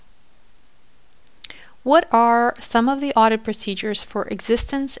What are some of the audit procedures for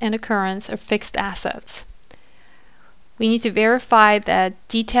existence and occurrence of fixed assets? We need to verify that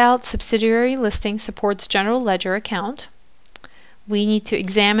detailed subsidiary listing supports general ledger account. We need to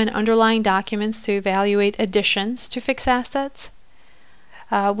examine underlying documents to evaluate additions to fixed assets.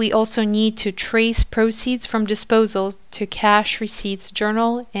 We also need to trace proceeds from disposal to cash receipts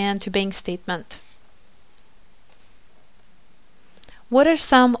journal and to bank statement. What are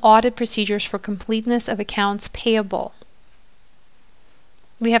some audit procedures for completeness of accounts payable?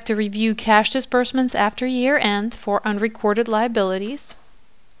 We have to review cash disbursements after year end for unrecorded liabilities.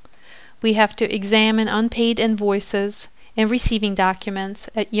 We have to examine unpaid invoices and receiving documents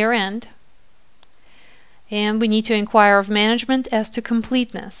at year end. And we need to inquire of management as to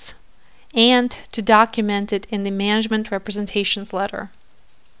completeness and to document it in the management representations letter.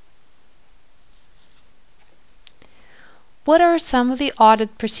 What are some of the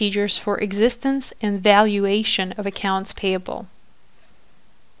audit procedures for existence and valuation of accounts payable?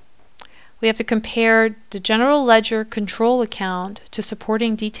 We have to compare the general ledger control account to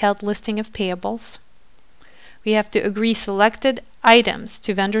supporting detailed listing of payables. We have to agree selected items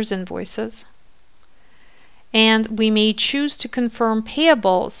to vendors' invoices. And we may choose to confirm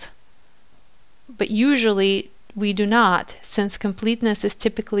payables, but usually we do not, since completeness is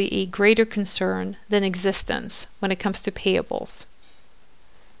typically a greater concern than existence when it comes to payables.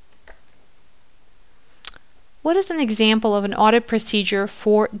 What is an example of an audit procedure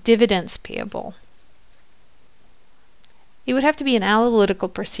for dividends payable? It would have to be an analytical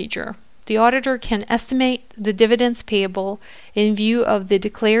procedure. The auditor can estimate the dividends payable in view of the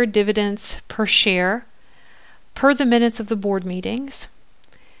declared dividends per share per the minutes of the board meetings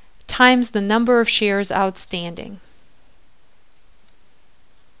times the number of shares outstanding.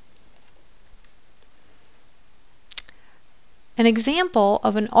 An example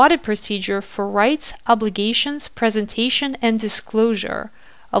of an audit procedure for rights, obligations, presentation, and disclosure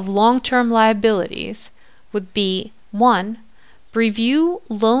of long-term liabilities would be 1. Review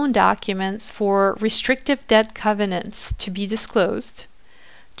loan documents for restrictive debt covenants to be disclosed.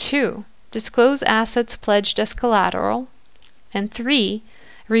 2. Disclose assets pledged as collateral. And 3.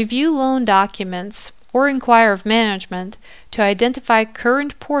 Review loan documents or inquire of management to identify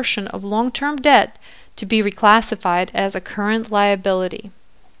current portion of long-term debt to be reclassified as a current liability.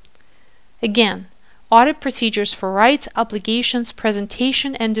 Again, audit procedures for rights, obligations,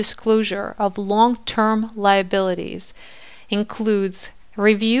 presentation, and disclosure of long-term liabilities includes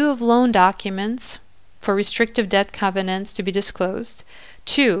review of loan documents for restrictive debt covenants to be disclosed.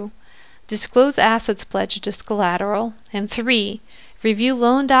 2. Disclose assets pledged as collateral. And 3. Review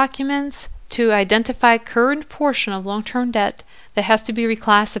loan documents to identify current portion of long-term debt that has to be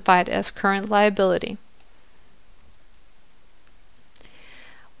reclassified as current liability.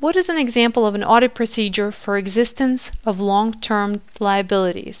 What is an example of an audit procedure for existence of long-term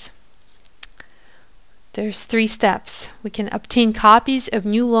liabilities? There's 3 steps. We can obtain copies of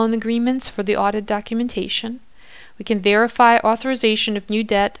new loan agreements for the audit documentation. We can verify authorization of new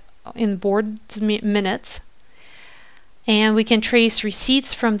debt in board's minutes. And we can trace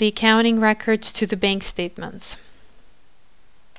receipts from the accounting records to the bank statements.